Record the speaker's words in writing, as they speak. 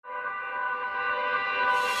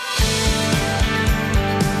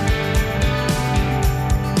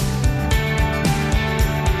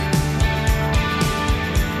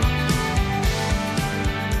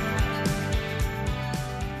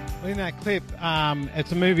clip.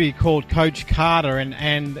 It's a movie called Coach Carter,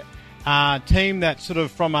 and a team that's sort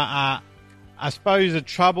of from I suppose a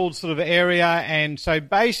troubled sort of area, and so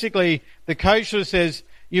basically the coach sort of says,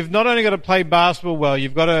 you've not only got to play basketball well,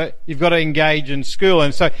 you've got to engage in school.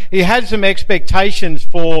 And so he had some expectations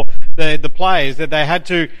for the players, that they had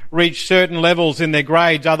to reach certain levels in their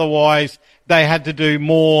grades, otherwise they had to do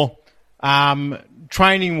more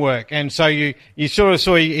training work. And so you sort of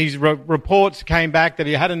saw his reports came back that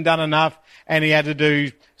he hadn't done enough, and he had to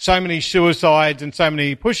do so many suicides and so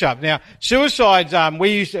many push-ups. Now, suicides, when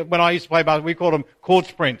I used to play basketball, we called them court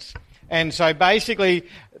sprints. And so basically,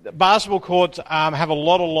 basketball courts have a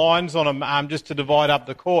lot of lines on them just to divide up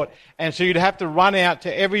the court. And so you'd have to run out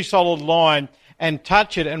to every solid line and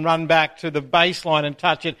touch it and run back to the baseline and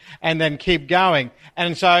touch it and then keep going.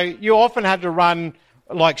 And so you often had to run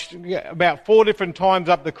like about 4 different times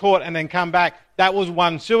up the court and then come back. That was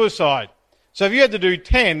one suicide. So if you had to do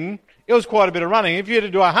 10, it was quite a bit of running. If you had to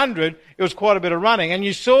do 100, it was quite a bit of running. And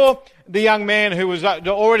you saw the young man who was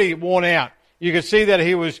already worn out. You could see that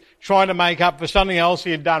he was trying to make up for something else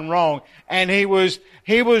he had done wrong. And he was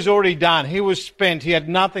already done. He was spent. He had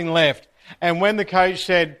nothing left. And when the coach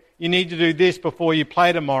said, you need to do this before you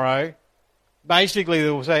play tomorrow, basically they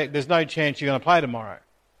will say, there's no chance you're going to play tomorrow.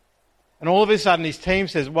 And all of a sudden his team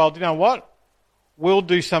says, well, do you know what? We'll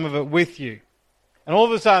do some of it with you. And all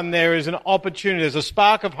of a sudden there is an opportunity, there's a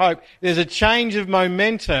spark of hope, there's a change of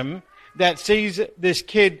momentum that sees this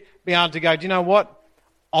kid be able to go, do you know what?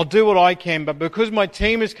 I'll do what I can, but because my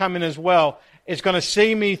team has come in as well, it's going to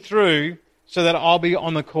see me through so that I'll be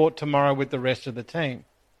on the court tomorrow with the rest of the team.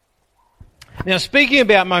 Now, speaking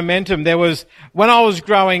about momentum, when I was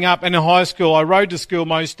growing up in high school, I rode to school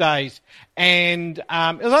most days, and it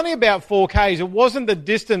was only about 4 Ks. It wasn't the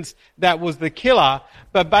distance that was the killer,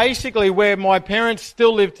 but basically where my parents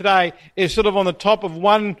still live today is sort of on the top of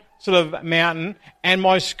one sort of mountain, and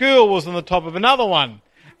my school was on the top of another one,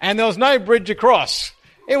 and there was no bridge across.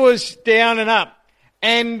 It was down and up.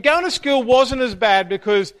 And going to school wasn't as bad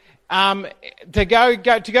because to go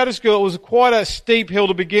to school, it was quite a steep hill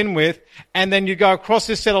to begin with, and then you go across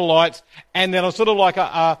this set of lights, and then it was sort of like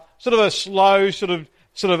a slow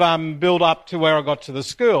build up to where I got to the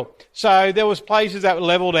school. So there was places that were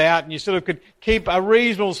leveled out, and you sort of could keep a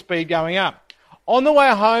reasonable speed going up. On the way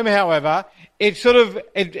home, however, it sort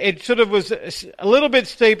of was a little bit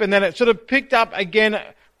steep, and then it sort of picked up again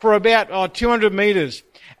for about 200 meters.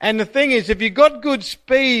 And the thing is, if you got good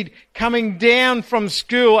speed coming down from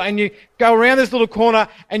school and you go around this little corner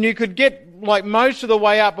and you could get like most of the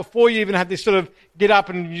way up before you even had to sort of get up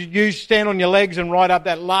and you stand on your legs and ride up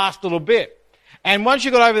that last little bit. And once you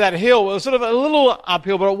got over that hill, it was sort of a little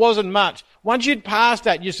uphill, but it wasn't much. Once you'd passed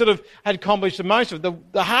that, you sort of had accomplished the most of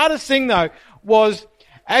it. The hardest thing though was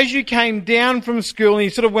as you came down from school and you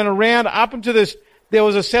sort of went around up into this, there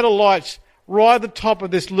was a set of lights right at the top of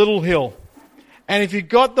this little hill. And if you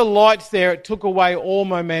got the lights there, it took away all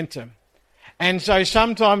momentum. And so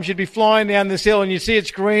sometimes you'd be flying down this hill and you see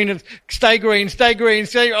it's green, and stay green,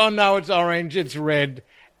 oh no, it's orange, it's red.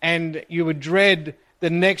 And you would dread the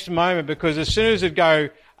next moment because as soon as it'd go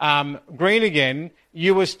green again,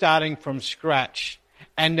 you were starting from scratch.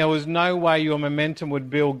 And there was no way your momentum would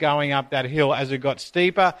build going up that hill as it got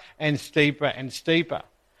steeper and steeper and steeper.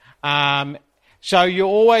 So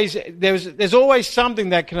there's always something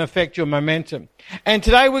that can affect your momentum. And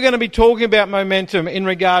today we're going to be talking about momentum in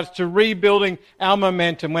regards to rebuilding our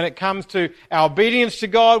momentum when it comes to our obedience to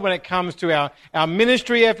God, when it comes to our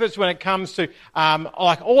ministry efforts, when it comes to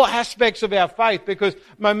like all aspects of our faith, because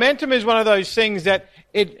momentum is one of those things that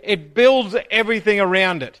it builds everything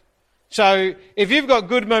around it. So if you've got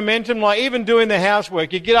good momentum, like even doing the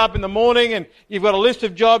housework, you get up in the morning and you've got a list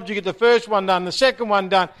of jobs, you get the first one done, the second one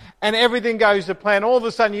done, and everything goes to plan. All of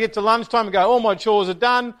a sudden you get to lunchtime and go, all my chores are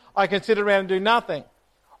done, I can sit around and do nothing.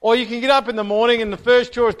 Or you can get up in the morning and the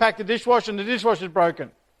first chore is pack the dishwasher and the dishwasher's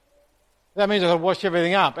broken. That means I've got to wash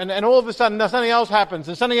everything up. And all of a sudden something else happens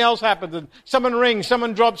and something else happens and someone rings,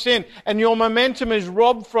 someone drops in and your momentum is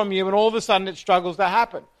robbed from you and all of a sudden it struggles to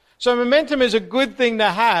happen. So momentum is a good thing to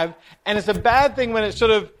have, and it's a bad thing when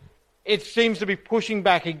it seems to be pushing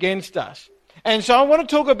back against us. And so I want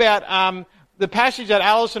to talk about the passage that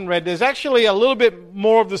Alison read. There's actually a little bit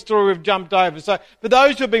more of the story we've jumped over. So for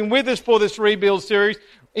those who have been with us for this Rebuild series,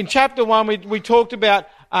 in chapter 1 we talked about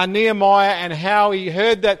Nehemiah and how he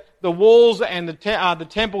heard that the walls and the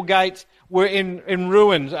temple gates were in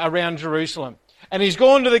ruins around Jerusalem. And he's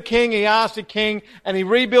gone to the king, he asked the king, and he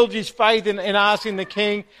rebuilds his faith in asking the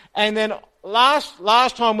king. And then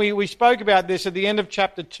last time we spoke about this at the end of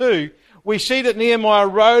chapter 2, we see that Nehemiah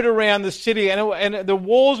rode around the city and the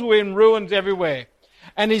walls were in ruins everywhere.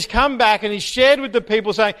 And he's come back and he's shared with the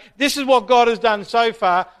people saying, this is what God has done so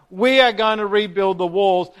far. We are going to rebuild the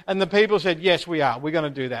walls. And the people said, yes, we are. We're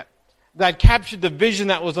going to do that. They'd captured the vision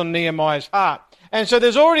that was on Nehemiah's heart. And so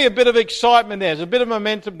there's already a bit of excitement there. There's a bit of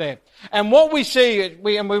momentum there. And what we see,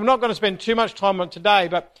 and we're not going to spend too much time on it today,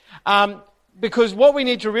 but because what we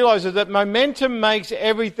need to realize is that momentum makes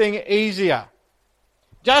everything easier.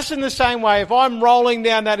 Just in the same way, if I'm rolling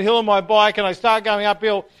down that hill on my bike and I start going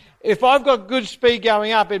uphill, if I've got good speed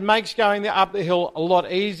going up, it makes going up the hill a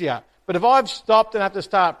lot easier. But if I've stopped and have to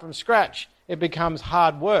start from scratch, it becomes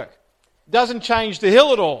hard work. It doesn't change the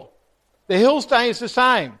hill at all. The hill stays the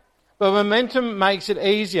same, but momentum makes it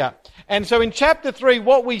easier. And so in chapter 3,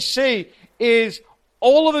 what we see is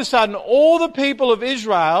all of a sudden, all the people of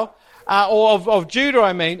Israel, or of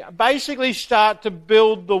Judah, basically start to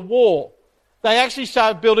build the wall. They actually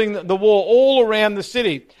start building the wall all around the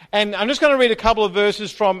city. And I'm just going to read a couple of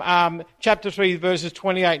verses from chapter 3, verses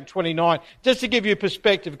 28 and 29, just to give you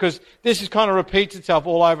perspective, because this is kind of repeats itself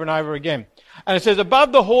all over and over again. And it says,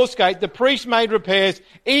 above the horse gate, the priest made repairs,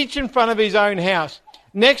 each in front of his own house.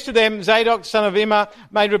 Next to them, Zadok, son of Immer,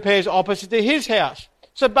 made repairs opposite to his house.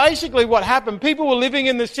 So basically what happened, people were living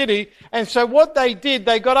in the city, and so what they did,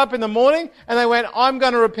 they got up in the morning and they went, I'm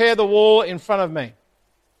going to repair the wall in front of me.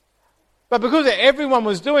 But because everyone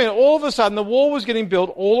was doing it, all of a sudden the wall was getting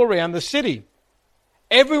built all around the city.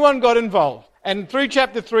 Everyone got involved. And through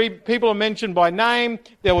chapter 3, people are mentioned by name.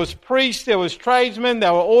 There was priests, there was tradesmen,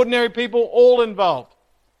 there were ordinary people, all involved.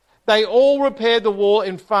 They all repaired the wall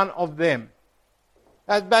in front of them.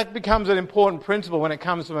 That becomes an important principle when it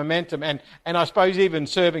comes to momentum and I suppose even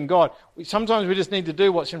serving God. Sometimes we just need to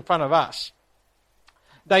do what's in front of us.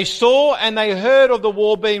 They saw and they heard of the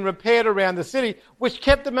wall being repaired around the city, which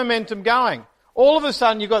kept the momentum going. All of a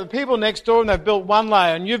sudden, you've got the people next door and they've built one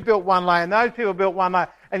layer, and you've built one layer, and those people built one layer,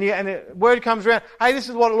 and the word comes around, hey, this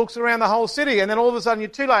is what it looks around the whole city. And then all of a sudden, you're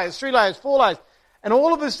 2 layers, 3 layers, 4 layers. And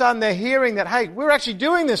all of a sudden, they're hearing that, hey, we're actually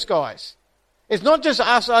doing this, guys. It's not just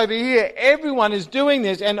us over here. Everyone is doing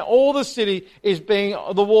this, and all the city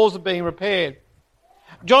the walls are being repaired.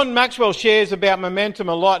 John Maxwell shares about momentum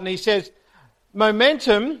a lot, and he says,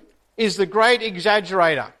 momentum is the great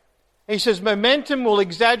exaggerator. He says momentum will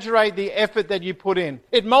exaggerate the effort that you put in.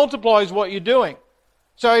 It multiplies what you're doing.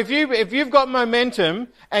 So if you've got momentum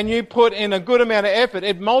and you put in a good amount of effort,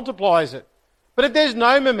 it multiplies it. But if there's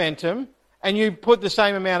no momentum and you put the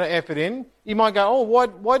same amount of effort in, you might go, oh,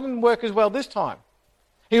 why didn't it work as well this time?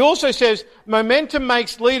 He also says momentum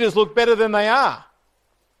makes leaders look better than they are.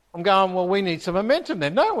 I'm going, well, we need some momentum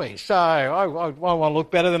then, don't we? So I want to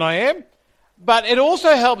look better than I am. But it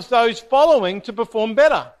also helps those following to perform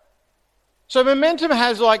better. So momentum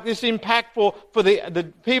has like this impact for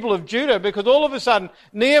the people of Judah, because all of a sudden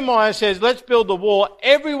Nehemiah says, let's build the wall.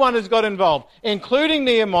 Everyone has got involved, including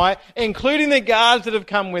Nehemiah, including the guards that have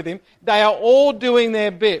come with him. They are all doing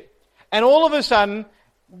their bit. And all of a sudden,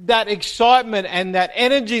 that excitement and that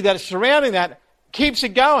energy that's surrounding that keeps it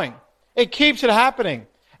going. It keeps it happening.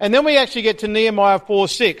 And then we actually get to Nehemiah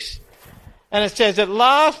 4:6. And it says, at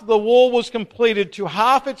last the wall was completed to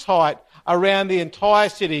half its height around the entire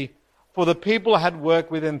city, for the people had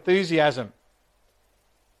worked with enthusiasm.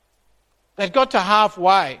 They've got to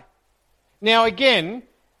halfway. Now again,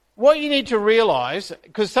 what you need to realise,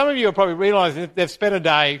 because some of you are probably realising they've spent a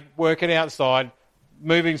day working outside,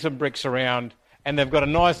 moving some bricks around, and they've got a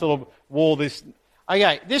nice little wall. This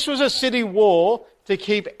was a city wall to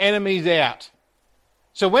keep enemies out.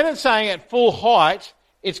 So when it's saying at full height,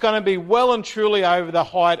 it's going to be well and truly over the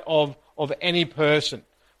height of any person.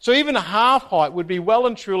 So even a half height would be well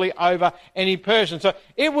and truly over any person. So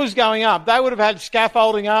it was going up. They would have had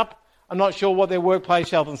scaffolding up. I'm not sure what their workplace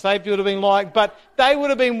health and safety would have been like, but they would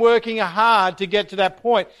have been working hard to get to that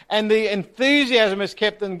point. And the enthusiasm has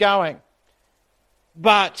kept them going.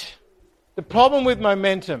 But the problem with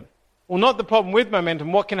momentum, well, not the problem with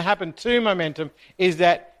momentum, what can happen to momentum is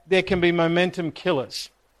that there can be momentum killers.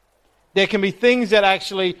 There can be things that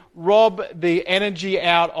actually rob the energy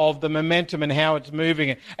out of the momentum and how it's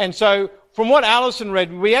moving. And so from what Alison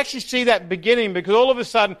read, we actually see that beginning, because all of a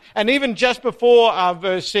sudden, and even just before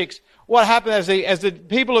verse 6, what happened as the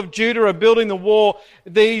people of Judah are building the wall,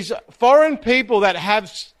 these foreign people that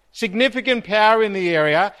have significant power in the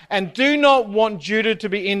area and do not want Judah to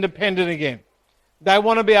be independent again. They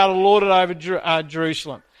want to be able to lord it over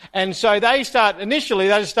Jerusalem. And so they start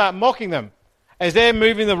mocking them. As they're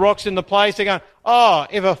moving the rocks into place, they're going, oh,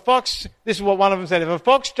 if a fox, this is what one of them said, if a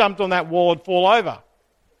fox jumped on that wall, it'd fall over.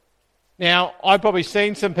 Now, I've probably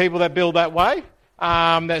seen some people that build that way,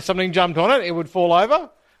 that something jumped on it, it would fall over.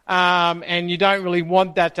 And you don't really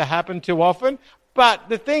want that to happen too often. But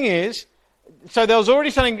the thing is, so there was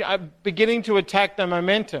already something beginning to attack the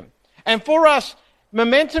momentum. And for us,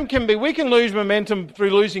 momentum we can lose momentum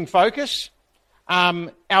through losing focus.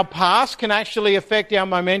 Our past can actually affect our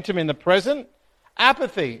momentum in the present.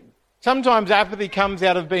 Apathy. Sometimes apathy comes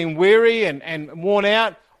out of being weary and worn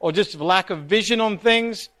out, or just lack of vision on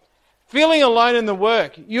things. Feeling alone in the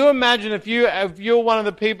work. You imagine if you're one of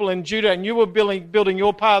the people in Judah and you were building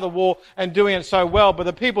your part of the wall and doing it so well, but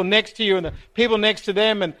the people next to you and the people next to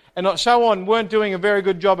them and so on weren't doing a very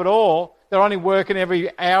good job at all. They're only working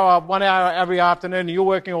every hour, 1 hour every afternoon, and you're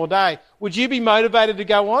working all day. Would you be motivated to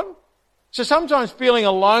go on? So sometimes feeling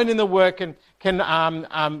alone in the work can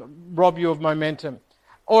rob you of momentum.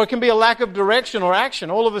 Or it can be a lack of direction or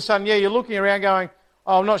action. All of a sudden, you're looking around going,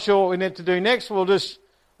 oh, I'm not sure what we need to do next. We'll just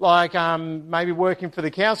maybe working for the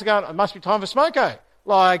council going, it must be time for smoko.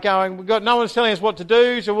 No one's telling us what to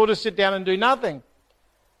do, so we'll just sit down and do nothing.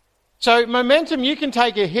 So momentum, you can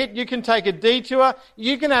take a hit, you can take a detour,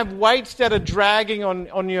 you can have weights that are dragging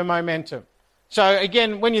on your momentum. So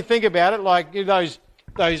again, when you think about it, like those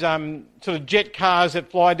sort of jet cars that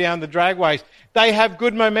fly down the dragways, they have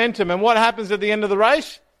good momentum. And what happens at the end of the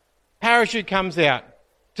race? Parachute comes out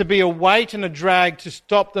to be a weight and a drag to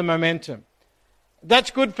stop the momentum.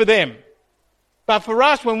 That's good for them. But for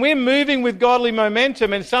us, when we're moving with godly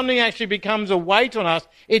momentum and something actually becomes a weight on us,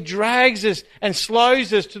 it drags us and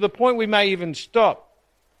slows us to the point we may even stop.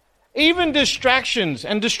 Even distractions,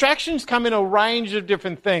 and distractions come in a range of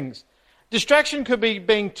different things. Distraction could be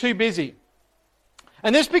being too busy.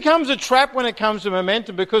 And this becomes a trap when it comes to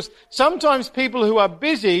momentum, because sometimes people who are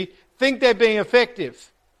busy think they're being effective.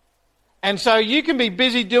 And so you can be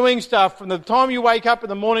busy doing stuff from the time you wake up in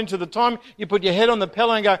the morning to the time you put your head on the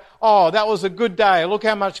pillow and go, oh, that was a good day. Look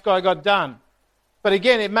how much I got done. But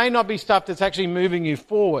again, it may not be stuff that's actually moving you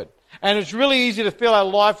forward. And it's really easy to fill our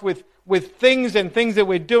life with things and things that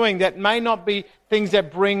we're doing that may not be things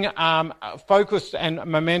that bring focus and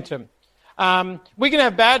momentum. We can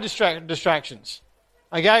have bad distractions.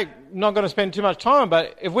 Okay, I'm not going to spend too much time,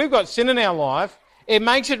 but if we've got sin in our life, it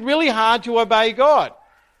makes it really hard to obey God.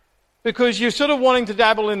 Because you're sort of wanting to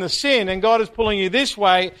dabble in the sin and God is pulling you this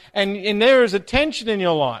way and there is a tension in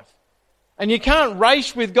your life. And you can't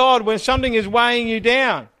race with God when something is weighing you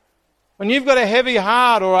down. When you've got a heavy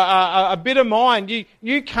heart or a bitter mind,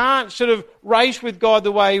 you can't sort of race with God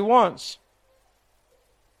the way He wants.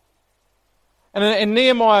 And in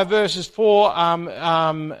Nehemiah verses 4,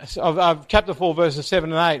 of chapter 4 verses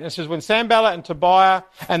 7 and 8, it says, when Sanballat and Tobiah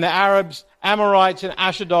and the Arabs, Amorites and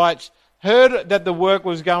Ashdodites heard that the work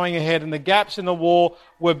was going ahead and the gaps in the wall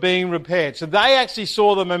were being repaired. So they actually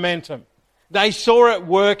saw the momentum. They saw it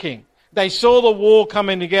working. They saw the wall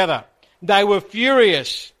coming together. They were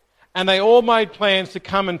furious and they all made plans to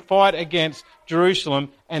come and fight against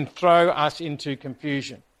Jerusalem and throw us into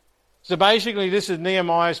confusion. So basically this is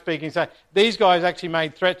Nehemiah speaking, saying these guys actually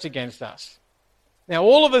made threats against us. Now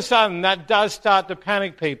all of a sudden that does start to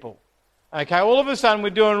panic people. Okay, all of a sudden we're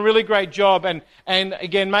doing a really great job and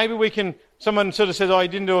again, maybe someone sort of says, oh, you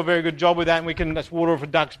didn't do a very good job with that and that's water off a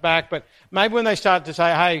duck's back, but maybe when they start to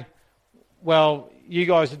say, hey, well, you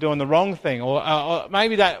guys are doing the wrong thing, or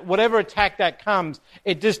maybe that, whatever attack that comes,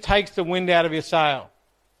 it just takes the wind out of your sail.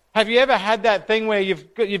 Have you ever had that thing where you've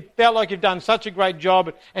felt like you've done such a great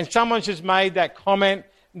job and someone's just made that comment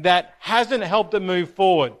that hasn't helped it move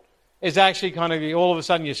forward? It's actually kind of, all of a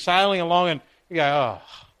sudden you're sailing along and you go, oh.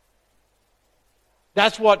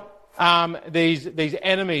 That's what these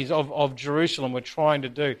enemies of Jerusalem were trying to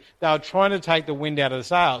do. They were trying to take the wind out of the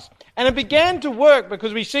sails. And it began to work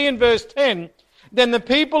because we see in verse 10, then the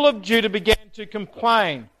people of Judah began to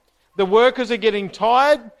complain. The workers are getting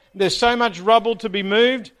tired. There's so much rubble to be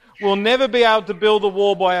moved. We'll never be able to build the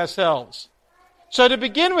wall by ourselves. So to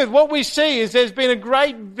begin with, what we see is there's been a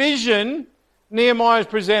great vision Nehemiah has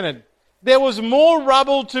presented. There was more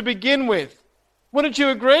rubble to begin with. Wouldn't you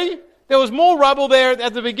agree? There was more rubble there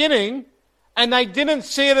at the beginning, and they didn't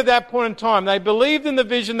see it at that point in time. They believed in the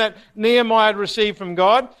vision that Nehemiah had received from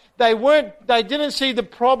God. They didn't see the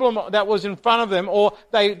problem that was in front of them, or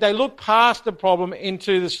they looked past the problem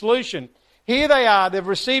into the solution. Here they are, they've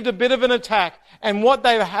received a bit of an attack, and what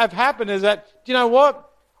they have happened is that, do you know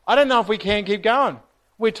what? I don't know if we can keep going.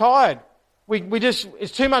 We're tired.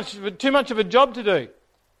 It's too much of a job to do.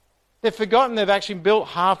 They've forgotten they've actually built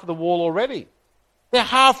half of the wall already. They're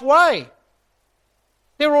halfway.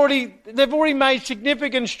 They've already made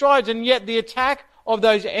significant strides, and yet the attack of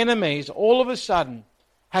those enemies all of a sudden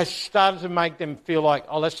has started to make them feel like,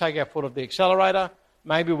 oh, let's take our foot off the accelerator.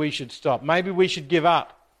 Maybe we should stop. Maybe we should give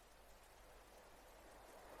up.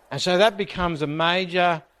 And so that becomes a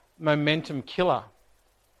major momentum killer.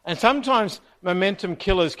 And sometimes momentum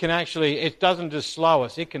killers can actually, it doesn't just slow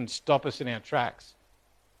us, it can stop us in our tracks.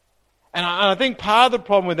 And I think part of the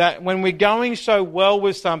problem with that, when we're going so well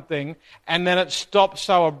with something and then it stops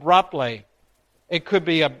so abruptly, it could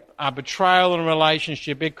be a betrayal in a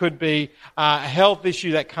relationship. It could be a health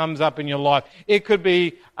issue that comes up in your life. It could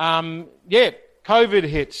be, COVID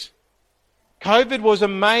hits. COVID was a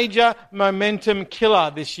major momentum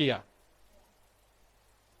killer this year.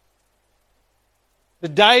 The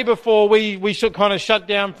day before we should kind of shut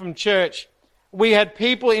down from church, we had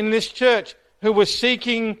people in this church who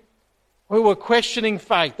were questioning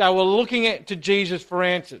faith. They were looking to Jesus for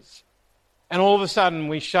answers. And all of a sudden,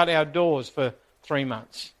 we shut our doors for 3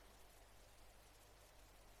 months.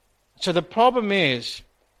 So the problem is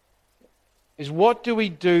what do we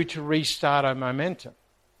do to restart our momentum?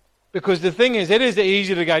 Because the thing is, it is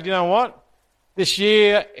easy to go, do you know what? This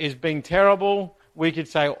year has been terrible. We could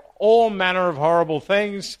say all manner of horrible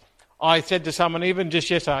things. I said to someone even just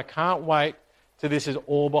yesterday, I can't wait till this is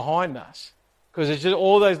all behind us. Because it's just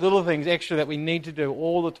all those little things extra that we need to do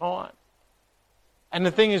all the time. And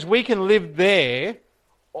the thing is, we can live there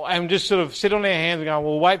and just sort of sit on our hands and go,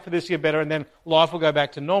 we'll wait for this to get better and then life will go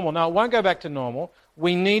back to normal. No, it won't go back to normal.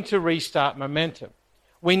 We need to restart momentum.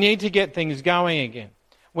 We need to get things going again.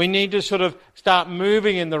 We need to sort of start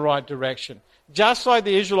moving in the right direction. Just like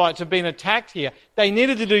the Israelites have been attacked here, they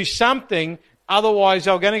needed to do something, otherwise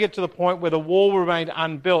they were going to get to the point where the wall remained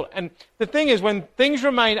unbuilt. And the thing is, when things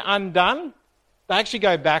remain undone, they actually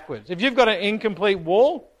go backwards. If you've got an incomplete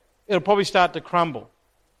wall, it'll probably start to crumble.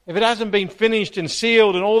 If it hasn't been finished and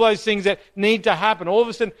sealed and all those things that need to happen, all of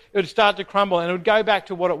a sudden it would start to crumble and it would go back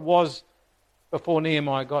to what it was before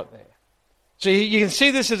Nehemiah got there. So you can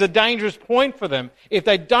see this as a dangerous point for them. If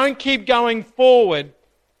they don't keep going forward,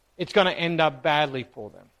 it's going to end up badly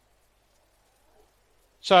for them.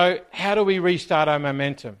 So how do we restart our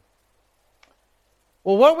momentum?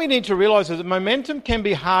 Well, what we need to realize is that momentum can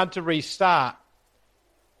be hard to restart.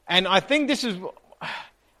 And I think this is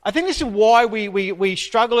why we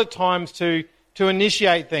struggle at times to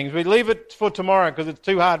initiate things. We leave it for tomorrow because it's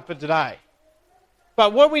too hard for today.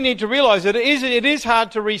 But what we need to realize is that it is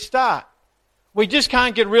hard to restart. We just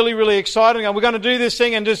can't get really, really excited and go, we're going to do this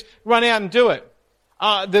thing and just run out and do it.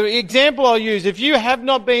 The example I'll use, if you have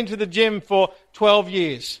not been to the gym for 12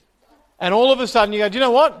 years and all of a sudden you go, do you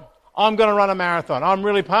know what? I'm going to run a marathon. I'm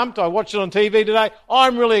really pumped. I watched it on TV today.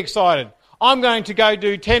 I'm really excited. I'm going to go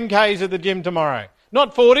do 10 Ks at the gym tomorrow.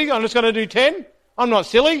 Not 40, I'm just going to do 10. I'm not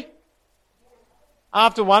silly.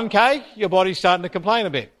 After 1K, your body's starting to complain a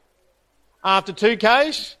bit. After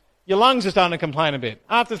 2Ks, your lungs are starting to complain a bit.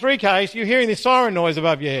 After 3Ks, you're hearing this siren noise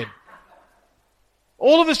above your head.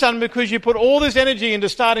 All of a sudden, because you put all this energy into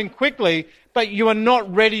starting quickly, but you are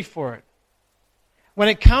not ready for it. When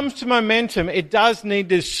it comes to momentum, it does need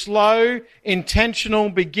this slow, intentional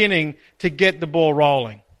beginning to get the ball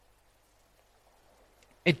rolling.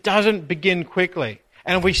 It doesn't begin quickly.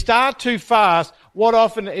 And if we start too fast, what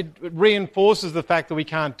often it reinforces the fact that we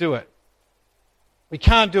can't do it. We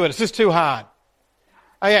can't do it. It's just too hard.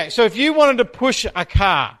 Okay, so if you wanted to push a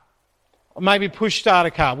car, or maybe push start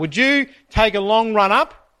a car, would you take a long run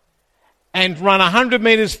up and run 100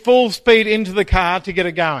 metres full speed into the car to get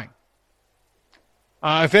it going?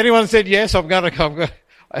 If anyone said yes, I wouldn't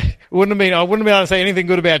have been able to say anything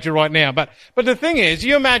good about you right now. But the thing is,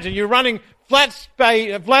 you imagine you're running flat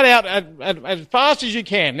out as fast as you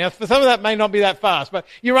can. Now, for some of that may not be that fast, but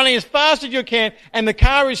you're running as fast as you can, and the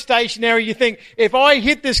car is stationary. You think, if I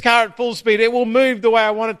hit this car at full speed, it will move the way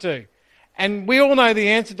I want it to. And we all know the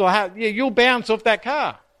answer to how you'll bounce off that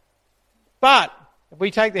car. But if we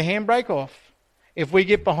take the handbrake off, if we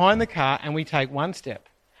get behind the car and we take one step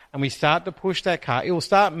and we start to push that car, it will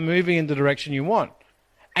start moving in the direction you want.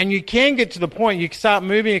 And you can get to the point you can start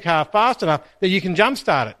moving a car fast enough that you can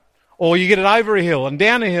jumpstart it. Or you get it over a hill and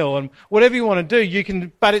down a hill and whatever you want to do, you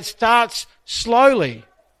can, but it starts slowly,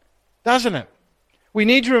 doesn't it? We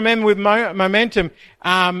need to remember with momentum,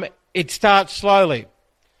 it starts slowly.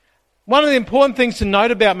 One of the important things to note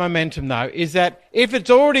about momentum, though, is that if it's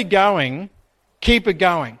already going, keep it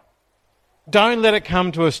going. Don't let it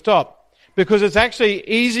come to a stop, because it's actually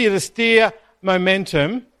easier to steer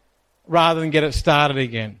momentum rather than get it started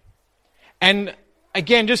again. And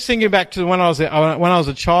again, just thinking back to when I was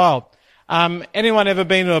a child, anyone ever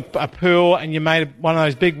been to a pool and you made one of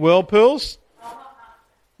those big whirlpools?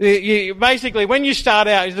 Basically, when you start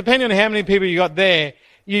out, depending on how many people you got there,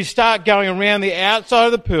 you start going around the outside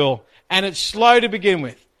of the pool, and it's slow to begin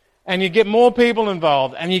with. And you get more people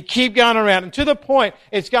involved, and you keep going around, and to the point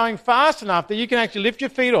it's going fast enough that you can actually lift your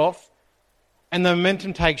feet off, and the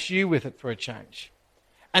momentum takes you with it for a change.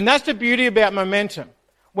 And that's the beauty about momentum.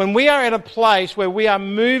 When we are at a place where we are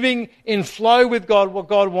moving in flow with God, what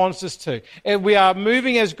God wants us to, and we are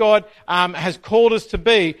moving as God has called us to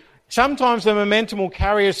be, sometimes the momentum will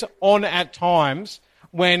carry us on at times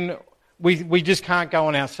when we just can't go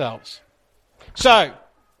on ourselves. So,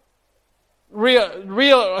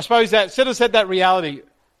 I suppose that, set that reality.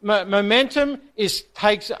 Momentum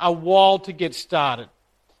takes a while to get started.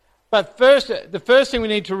 But the first thing we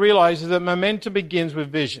need to realize is that momentum begins with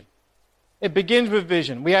vision. It begins with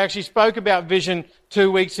vision. We actually spoke about vision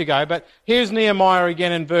 2 weeks ago, but here's Nehemiah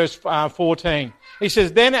again in verse 14. He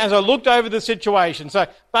says, then as I looked over the situation, so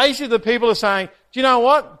basically the people are saying, do you know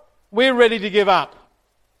what? We're ready to give up.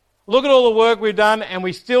 Look at all the work we've done and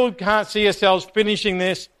we still can't see ourselves finishing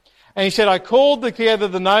this. And he said, I called together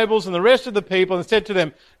the nobles and the rest of the people and said to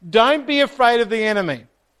them, don't be afraid of the enemy.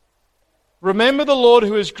 Remember the Lord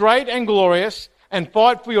who is great and glorious, and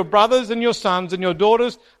fight for your brothers and your sons and your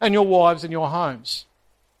daughters and your wives and your homes.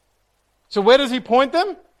 So where does he point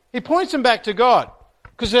them? He points them back to God.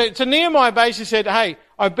 Because so Nehemiah basically said, hey,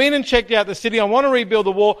 I've been and checked out the city. I want to rebuild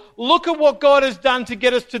the wall. Look at what God has done to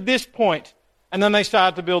get us to this point. And then they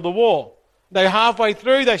start to build the wall. They're halfway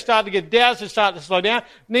through. They start to get doubts. They start to slow down.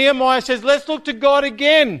 Nehemiah says, let's look to God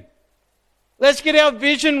again. Let's get our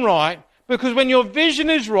vision right. Because when your vision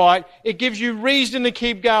is right, it gives you reason to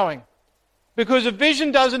keep going. Because a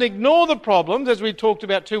vision doesn't ignore the problems, as we talked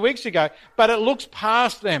about 2 weeks ago, but it looks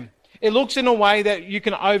past them. It looks in a way that you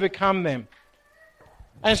can overcome them.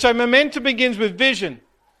 And so momentum begins with vision.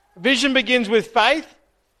 Vision begins with faith,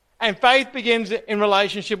 and faith begins in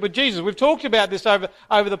relationship with Jesus. We've talked about this over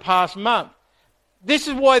the past month. This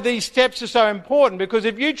is why these steps are so important, because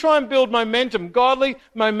if you try and build momentum, godly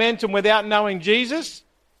momentum, without knowing Jesus,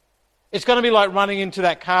 it's going to be like running into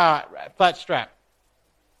that car flat strap.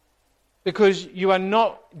 Because you are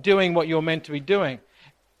not doing what you're meant to be doing.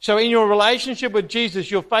 So in your relationship with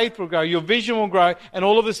Jesus, your faith will grow, your vision will grow, and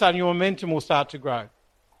all of a sudden your momentum will start to grow.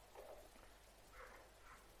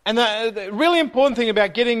 And the really important thing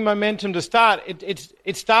about getting momentum to start,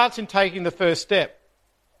 it starts in taking the first step.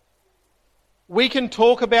 We can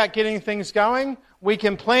talk about getting things going, we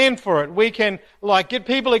can plan for it, we can get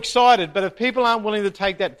people excited, but if people aren't willing to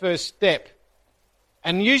take that first step,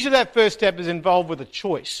 and usually that first step is involved with a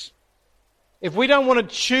choice. If we don't want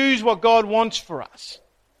to choose what God wants for us,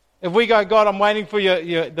 if we go, God, I'm waiting for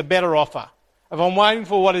the better offer. If I'm waiting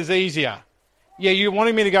for what is easier. Yeah, you're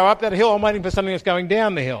wanting me to go up that hill, I'm waiting for something that's going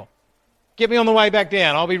down the hill. Get me on the way back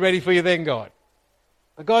down. I'll be ready for you then, God.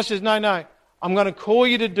 But God says, no, I'm going to call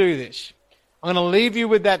you to do this. I'm going to leave you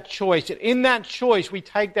with that choice. And in that choice, we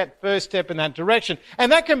take that first step in that direction.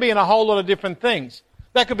 And that can be in a whole lot of different things.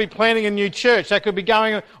 That could be planting a new church. That could be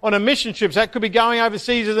going on a mission trip. That could be going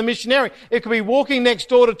overseas as a missionary. It could be walking next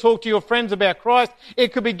door to talk to your friends about Christ.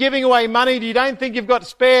 It could be giving away money you don't think you've got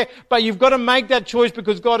spare, but you've got to make that choice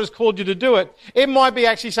because God has called you to do it. It might be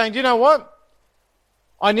actually saying, do you know what?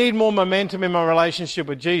 I need more momentum in my relationship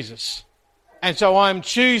with Jesus. And so I'm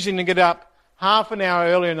choosing to get up half an hour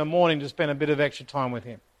earlier in the morning to spend a bit of extra time with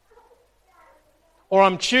Him. Or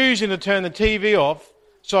I'm choosing to turn the TV off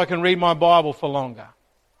so I can read my Bible for longer.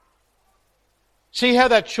 See how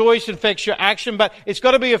that choice affects your action, but it's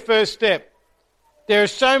got to be a first step. There are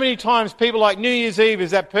so many times people like New Year's Eve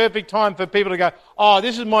is that perfect time for people to go, oh,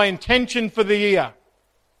 this is my intention for the year.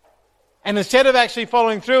 And instead of actually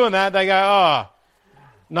following through on that, they go, oh,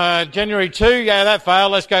 no, January 2, yeah, that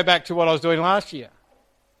failed. Let's go back to what I was doing last year.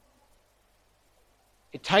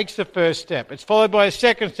 It takes the first step. It's followed by a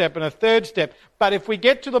second step and a third step. But if we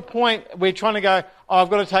get to the point we're trying to go, oh, I've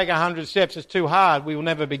got to take 100 steps, it's too hard, we will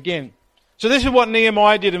never begin. So this is what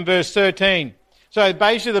Nehemiah did in verse 13. So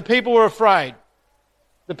basically the people were afraid.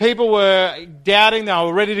 The people were doubting, they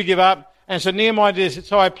were ready to give up. And so Nehemiah did this.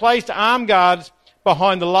 So I placed armed guards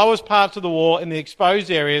behind the lowest parts of the wall in the exposed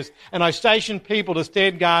areas, and I stationed people to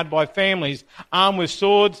stand guard by families, armed with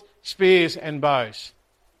swords, spears, and bows.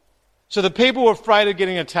 So the people were afraid of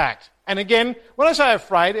getting attacked. And again, when I say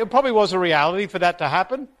afraid, it probably was a reality for that to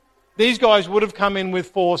happen. These guys would have come in with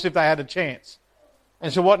force if they had a chance.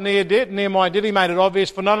 And so what Nehemiah did, he made it obvious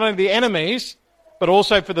for not only the enemies, but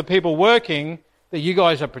also for the people working, that you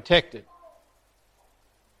guys are protected.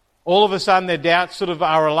 All of a sudden, their doubts sort of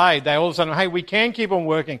are allayed. They all of a sudden, hey, we can keep on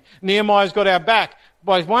working. Nehemiah's got our back.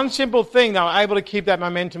 By one simple thing, they were able to keep that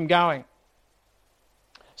momentum going.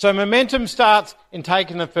 So momentum starts in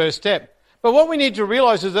taking the first step. But what we need to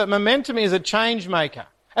realize is that momentum is a change maker.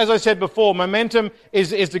 As I said before, momentum is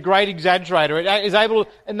the great exaggerator. It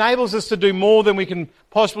enables us to do more than we can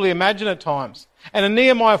possibly imagine at times. And in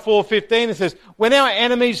Nehemiah 4:15 it says, when our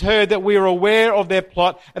enemies heard that we were aware of their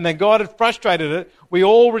plot and that God had frustrated it, we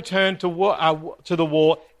all returned to the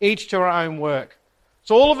war, each to our own work.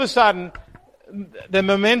 So all of a sudden, the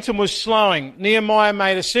momentum was slowing. Nehemiah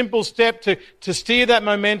made a simple step to steer that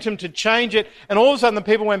momentum, to change it, and all of a sudden the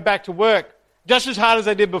people went back to work just as hard as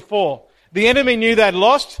they did before. The enemy knew they'd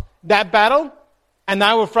lost that battle, and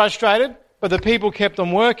they were frustrated, but the people kept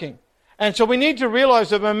on working. And so we need to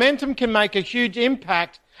realize that momentum can make a huge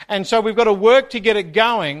impact, and so we've got to work to get it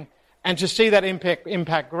going and to see that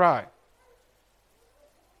impact grow.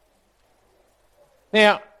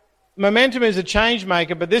 Now, momentum is a change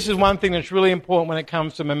maker, but this is one thing that's really important when it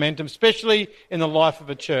comes to momentum, especially in the life of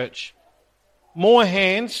a church. More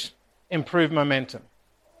hands improve momentum.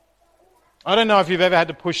 I don't know if you've ever had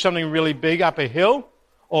to push something really big up a hill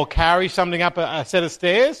or carry something up a set of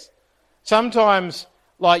stairs. Sometimes,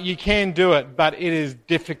 you can do it, but it is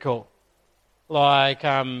difficult. I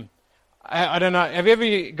don't know, have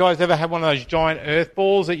you guys ever had one of those giant earth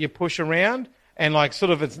balls that you push around? And it's sort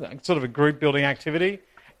of a group building activity.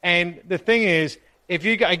 And the thing is, if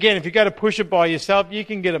you go to push it by yourself, you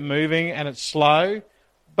can get it moving and it's slow.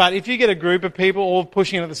 But if you get a group of people all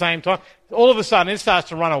pushing it at the same time, all of a sudden it starts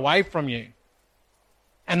to run away from you.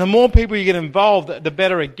 And the more people you get involved, the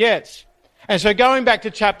better it gets. And so going back to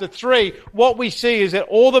chapter 3, what we see is that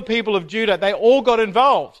all the people of Judah, they all got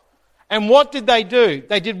involved. And what did they do?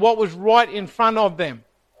 They did what was right in front of them.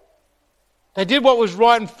 They did what was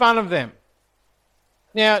right in front of them.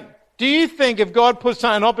 Now, do you think if God puts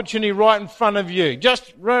an opportunity right in front of you,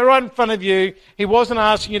 just right in front of you, He wasn't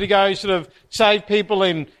asking you to go sort of save people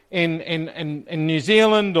in New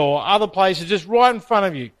Zealand or other places, just right in front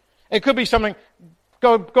of you. It could be something,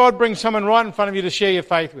 God brings someone right in front of you to share your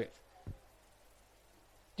faith with.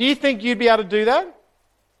 Do you think you'd be able to do that?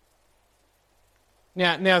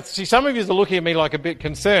 Now, see, some of you are looking at me like a bit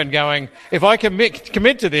concerned, going, if I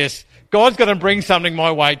commit to this, God's going to bring something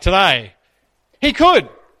my way today. He could.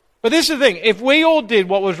 But this is the thing. If we all did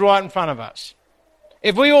what was right in front of us,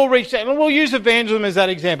 if we all reached out, and we'll use evangelism as that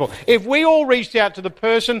example, if we all reached out to the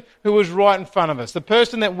person who was right in front of us, the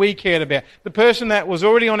person that we cared about, the person that was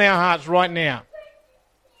already on our hearts right now,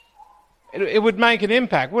 it would make an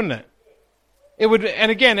impact, wouldn't it? It would. And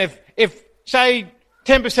again, if say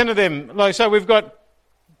 10% of them, so we've got,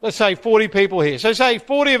 let's say 40 people here. So say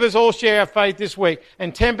 40 of us all share our faith this week,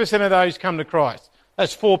 and 10% of those come to Christ.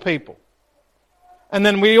 That's 4 people. And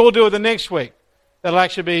then we all do it the next week. That'll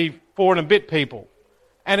actually be 4 and a bit people.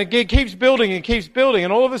 And it keeps building and keeps building.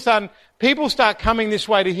 And all of a sudden, people start coming this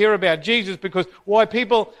way to hear about Jesus, because why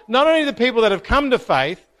people, not only the people that have come to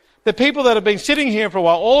faith, the people that have been sitting here for a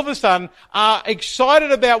while, all of a sudden are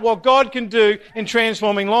excited about what God can do in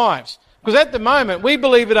transforming lives. Because at the moment, we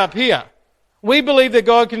believe it up here. We believe that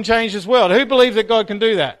God can change this world. Who believes that God can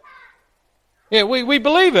do that? Yeah, we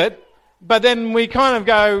believe it, but then we kind of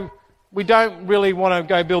go, we don't really want to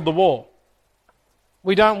go build the wall.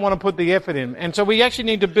 We don't want to put the effort in. And so we actually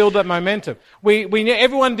need to build that momentum.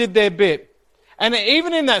 Everyone did their bit. And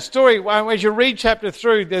even in that story, as you read chapter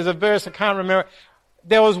 3, there's a verse, I can't remember.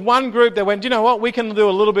 There was one group that went, do you know what? We can do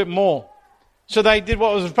a little bit more. So they did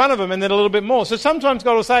what was in front of them and then a little bit more. So sometimes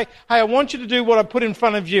God will say, hey, I want you to do what I put in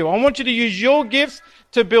front of you. I want you to use your gifts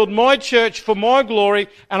to build my church for my glory,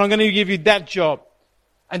 and I'm going to give you that job.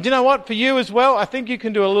 And do you know what? For you as well, I think you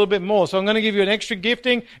can do a little bit more. So I'm going to give you an extra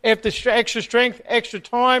gifting, extra strength, extra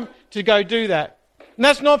time to go do that. And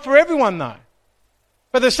that's not for everyone, though.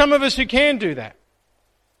 But there's some of us who can do that.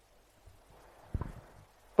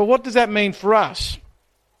 But what does that mean for us?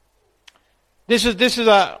 This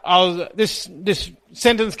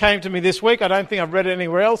sentence came to me this week. I don't think I've read it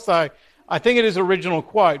anywhere else, so I think it is an original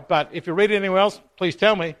quote. But if you read it anywhere else, please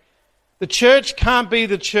tell me. The church can't be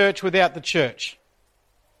the church without the church.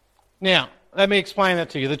 Now, let me explain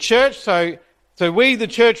that to you. The church, so we, the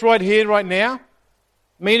church right here, right now,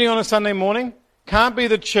 meeting on a Sunday morning, can't be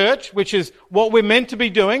the church, which is what we're meant to be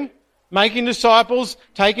doing, making disciples,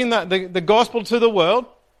 taking the gospel to the world,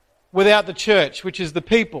 without the church, which is the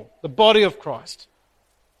people, the body of Christ.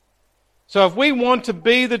 So if we want to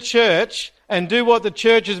be the church and do what the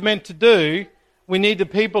church is meant to do, we need the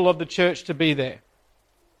people of the church to be there.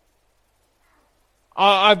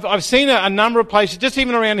 I've seen a number of places, just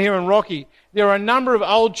even around here in Rocky, there are a number of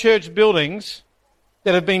old church buildings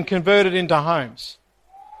that have been converted into homes.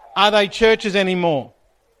 Are they churches anymore?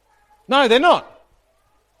 No, they're not.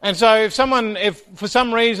 And so if for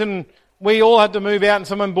some reason we all had to move out and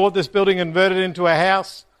someone bought this building and converted it into a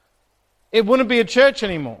house, it wouldn't be a church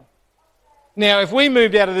anymore. Now, if we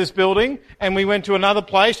moved out of this building and we went to another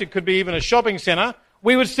place, it could be even a shopping centre,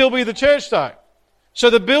 we would still be the church though. So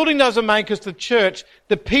the building doesn't make us the church,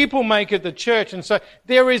 the people make it the church. And so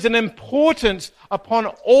there is an importance upon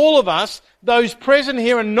all of us, those present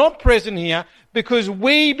here and not present here, because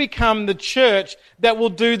we become the church that will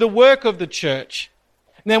do the work of the church.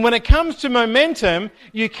 Now when it comes to momentum,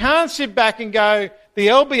 you can't sit back and go, the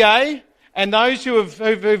LBA and those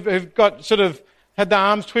who've got sort of had the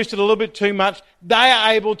arms twisted a little bit too much, they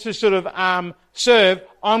are able to sort of serve.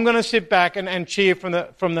 I'm going to sit back and cheer from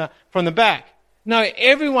the back. No,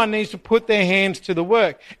 everyone needs to put their hands to the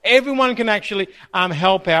work. Everyone can actually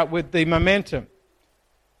help out with the momentum.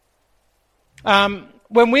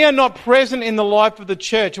 When we are not present in the life of the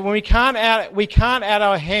church, when we can't add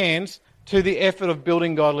our hands to the effort of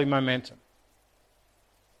building godly momentum.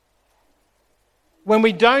 When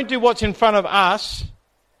we don't do what's in front of us,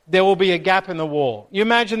 there will be a gap in the wall. You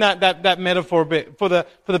imagine that metaphor a bit. For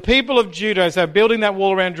the people of Judah, as they're building that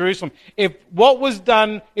wall around Jerusalem, if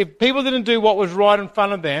people didn't do what was right in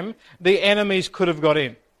front of them, the enemies could have got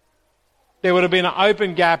in. There would have been an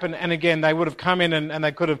open gap, and again, they would have come in and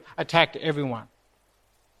they could have attacked everyone.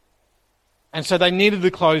 And so they needed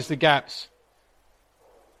to close the gaps.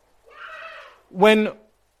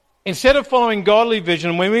 Instead of following godly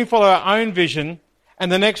vision, when we follow our own vision,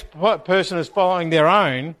 and the next person is following their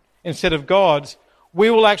own instead of God's, we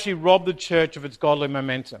will actually rob the church of its godly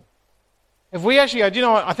momentum. If we actually go, do you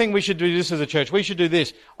know what, I think we should do this as a church. We should do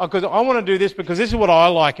this. Because I want to do this because this is what I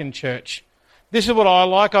like in church. This is what I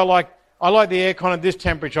like. I like the aircon at this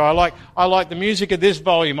temperature. I like the music at this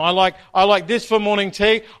volume. I like this for morning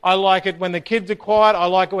tea. I like it when the kids are quiet. I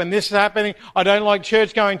like it when this is happening. I don't like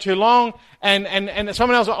church going too long. And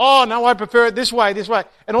someone else, oh no, I prefer it this way.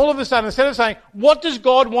 And all of a sudden, instead of saying, what does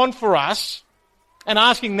God want for us? And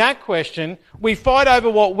asking that question, we fight over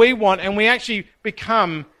what we want and we actually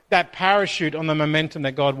become that parachute on the momentum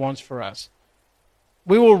that God wants for us.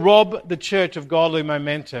 We will rob the church of godly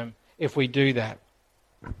momentum if we do that.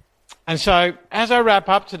 And so, as I wrap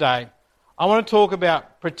up today, I want to talk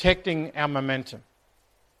about protecting our momentum.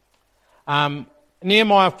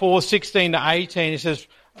 Nehemiah 4:16-18, it says,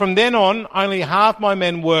 "From then on, only half my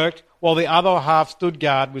men worked, while the other half stood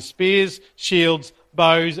guard with spears, shields,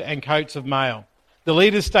 bows, and coats of mail. The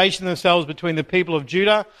leaders stationed themselves between the people of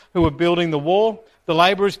Judah who were building the wall. The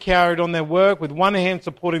labourers carried on their work with one hand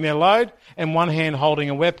supporting their load and one hand holding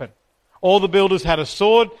a weapon. All the builders had a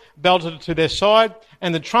sword belted to their side,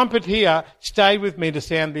 and the trumpeter stayed with me to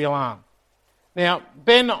sound the alarm." Now,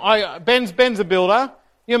 Ben's a builder.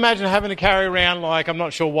 You imagine having to carry around, I'm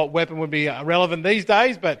not sure what weapon would be relevant these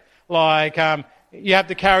days, but you have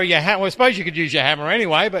to carry your hammer. Well, I suppose you could use your hammer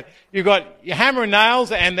anyway, but you've got your hammer and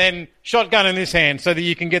nails and then shotgun in this hand so that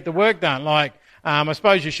you can get the work done. I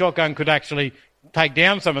suppose your shotgun could actually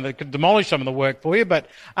could demolish some of the work for you. But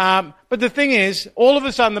the thing is, all of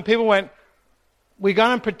a sudden the people went, we're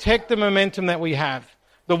going to protect the momentum that we have.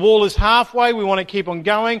 The wall is halfway. We want to keep on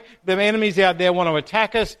going. The enemies out there want to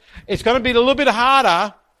attack us. It's going to be a little bit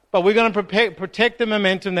harder, but we're going to protect the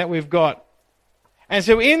momentum that we've got. And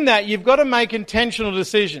so in that, you've got to make intentional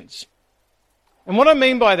decisions. And what I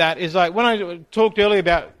mean by that is when I talked earlier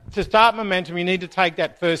about to start momentum, you need to take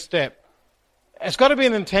that first step. It's got to be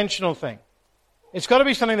an intentional thing. It's got to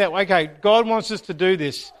be something that, okay, God wants us to do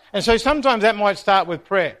this. And so sometimes that might start with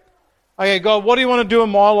prayer. Okay, God, what do you want to do in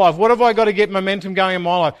my life? What have I got to get momentum going in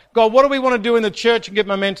my life? God, what do we want to do in the church and get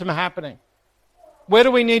momentum happening? Where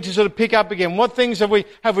do we need to sort of pick up again? What things have we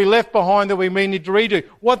left behind that we need to redo?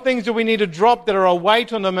 What things do we need to drop that are a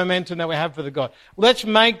weight on the momentum that we have for the God? Let's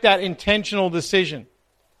make that intentional decision.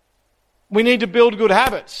 We need to build good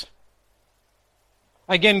habits.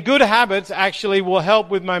 Again, good habits actually will help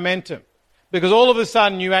with momentum. Because all of a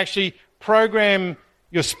sudden you actually program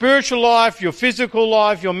your spiritual life, your physical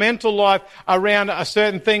life, your mental life around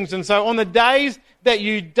certain things. And so on the days that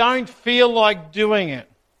you don't feel like doing it,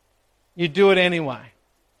 you do it anyway.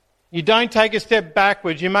 You don't take a step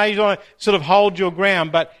backwards. You may sort of hold your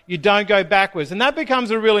ground, but you don't go backwards. And that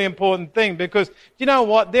becomes a really important thing because, you know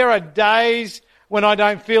what? There are days when I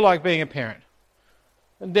don't feel like being a parent.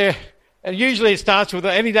 And usually it starts with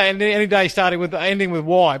any day starting with ending with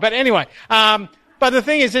Y. But anyway, but the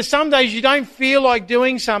thing is, there's some days you don't feel like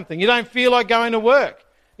doing something. You don't feel like going to work.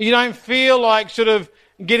 You don't feel like sort of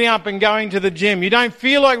getting up and going to the gym. You don't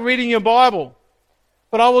feel like reading your Bible.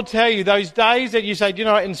 But I will tell you, those days that you say, you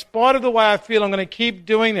know, in spite of the way I feel, I'm going to keep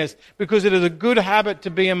doing this because it is a good habit to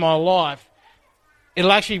be in my life, it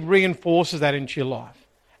actually reinforces that into your life.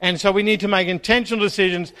 And so we need to make intentional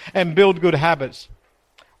decisions and build good habits.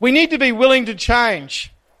 We need to be willing to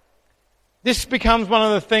change. This becomes one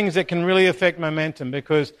of the things that can really affect momentum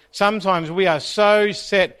because sometimes we are so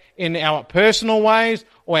set in our personal ways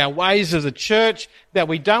or our ways as a church, that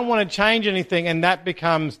we don't want to change anything, and that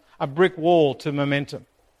becomes a brick wall to momentum.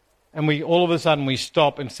 And we all of a sudden we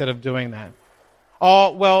stop instead of doing that.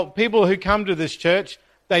 Oh, well, people who come to this church,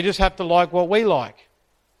 they just have to like what we like.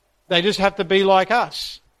 They just have to be like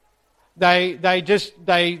us.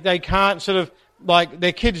 They can't sort of, like,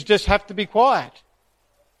 their kids just have to be quiet.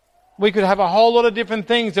 We could have a whole lot of different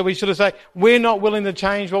things that we sort of say, we're not willing to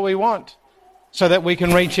change what we want so that we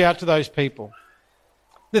can reach out to those people.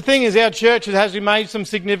 The thing is, our church has made some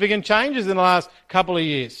significant changes in the last couple of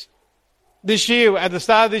years. This year, at the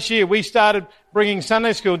start of this year, we started bringing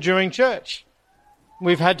Sunday school during church.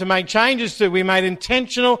 We've had to make changes to, we made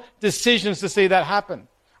intentional decisions to see that happen.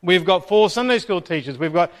 We've got 4 Sunday school teachers.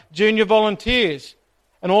 We've got junior volunteers.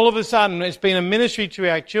 And all of a sudden, it's been a ministry to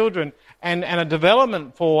our children and a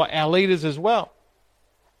development for our leaders as well.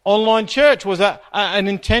 Online church was an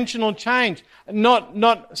intentional change.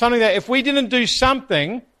 Not something that if we didn't do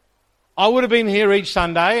something, I would have been here each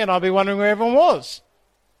Sunday and I'd be wondering where everyone was.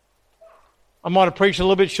 I might have preached a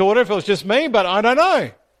little bit shorter if it was just me, but I don't know.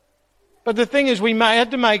 But the thing is, we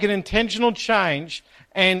had to make an intentional change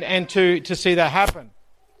and to see that happen.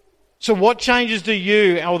 So what changes do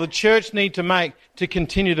you or the church need to make to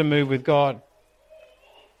continue to move with God?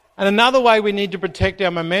 And another way we need to protect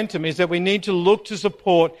our momentum is that we need to look to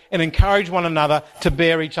support and encourage one another to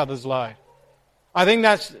bear each other's load. I think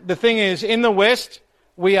that's the thing is, in the West,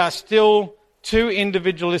 we are still too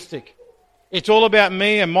individualistic. It's all about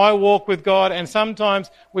me and my walk with God, and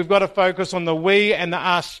sometimes we've got to focus on the we and the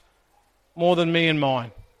us more than me and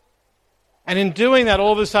mine. And in doing that,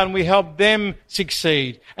 all of a sudden we help them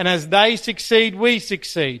succeed. And as they succeed, we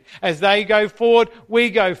succeed. As they go forward, we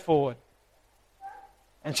go forward.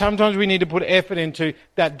 And sometimes we need to put effort into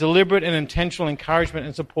that deliberate and intentional encouragement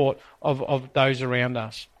and support of those around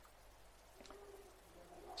us.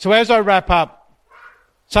 So as I wrap up,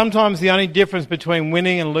 sometimes the only difference between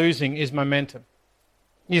winning and losing is momentum.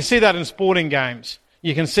 You see that in sporting games.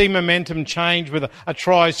 You can see momentum change with a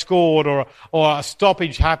try scored or a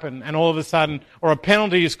stoppage happen, and all of a sudden, or a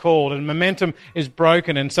penalty is called and momentum is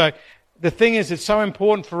broken. And so the thing is, it's so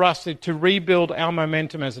important for us to rebuild our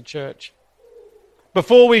momentum as a church.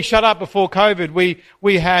 Before we shut up before COVID,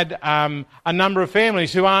 we had a number of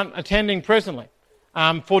families who aren't attending presently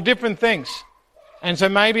for different things. And so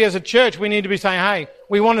maybe as a church we need to be saying, hey,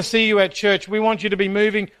 we want to see you at church. We want you to be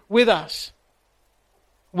moving with us.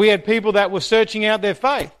 We had people that were searching out their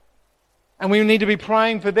faith. And we need to be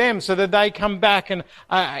praying for them so that they come back and,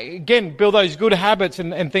 again, build those good habits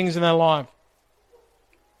and things in their life.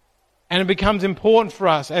 And it becomes important for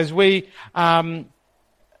us as we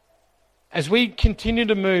continue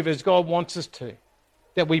to move as God wants us to,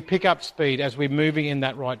 that we pick up speed as we're moving in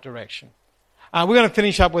that right direction. We're going to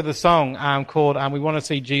finish up with a song called We Want to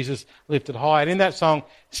See Jesus Lifted High. And in that song,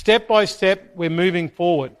 step by step, we're moving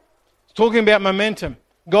forward. It's talking about momentum,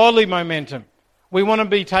 godly momentum. We want to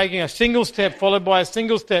be taking a single step followed by a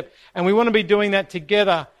single step, and we want to be doing that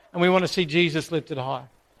together, and we want to see Jesus lifted high.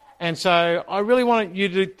 And so I really want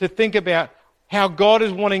you to think about how God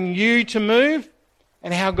is wanting you to move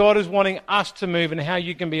and how God is wanting us to move and how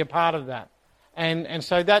you can be a part of that. And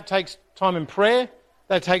so that takes time in prayer.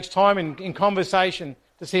 That takes time in conversation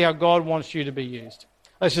to see how God wants you to be used.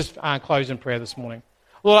 Let's just close in prayer this morning.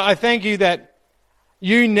 Lord, I thank you that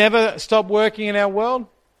you never stop working in our world.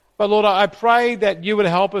 But Lord, I pray that you would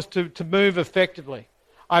help us to move effectively.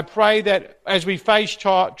 I pray that as we face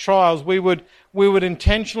trials, we would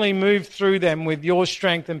intentionally move through them with your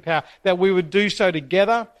strength and power, that we would do so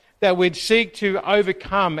together, that we'd seek to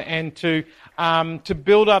overcome and to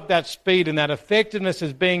build up that speed and that effectiveness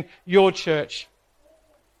as being your church.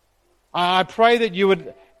 I pray that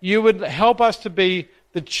you would help us to be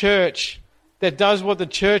the church that does what the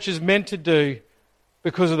church is meant to do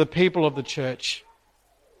because of the people of the church.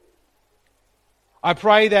 I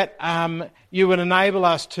pray that you would enable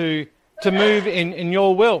us to move in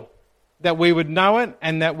your will, that we would know it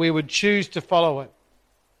and that we would choose to follow it.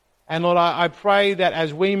 And Lord, I pray that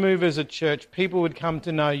as we move as a church, people would come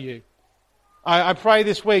to know you. I pray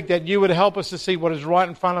this week that you would help us to see what is right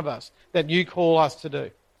in front of us, that you call us to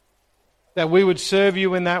do. That we would serve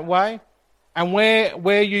you in that way. And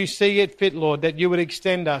where you see it fit, Lord, that you would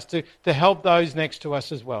extend us to help those next to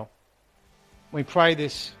us as well. We pray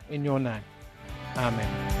this in your name.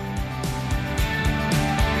 Amen.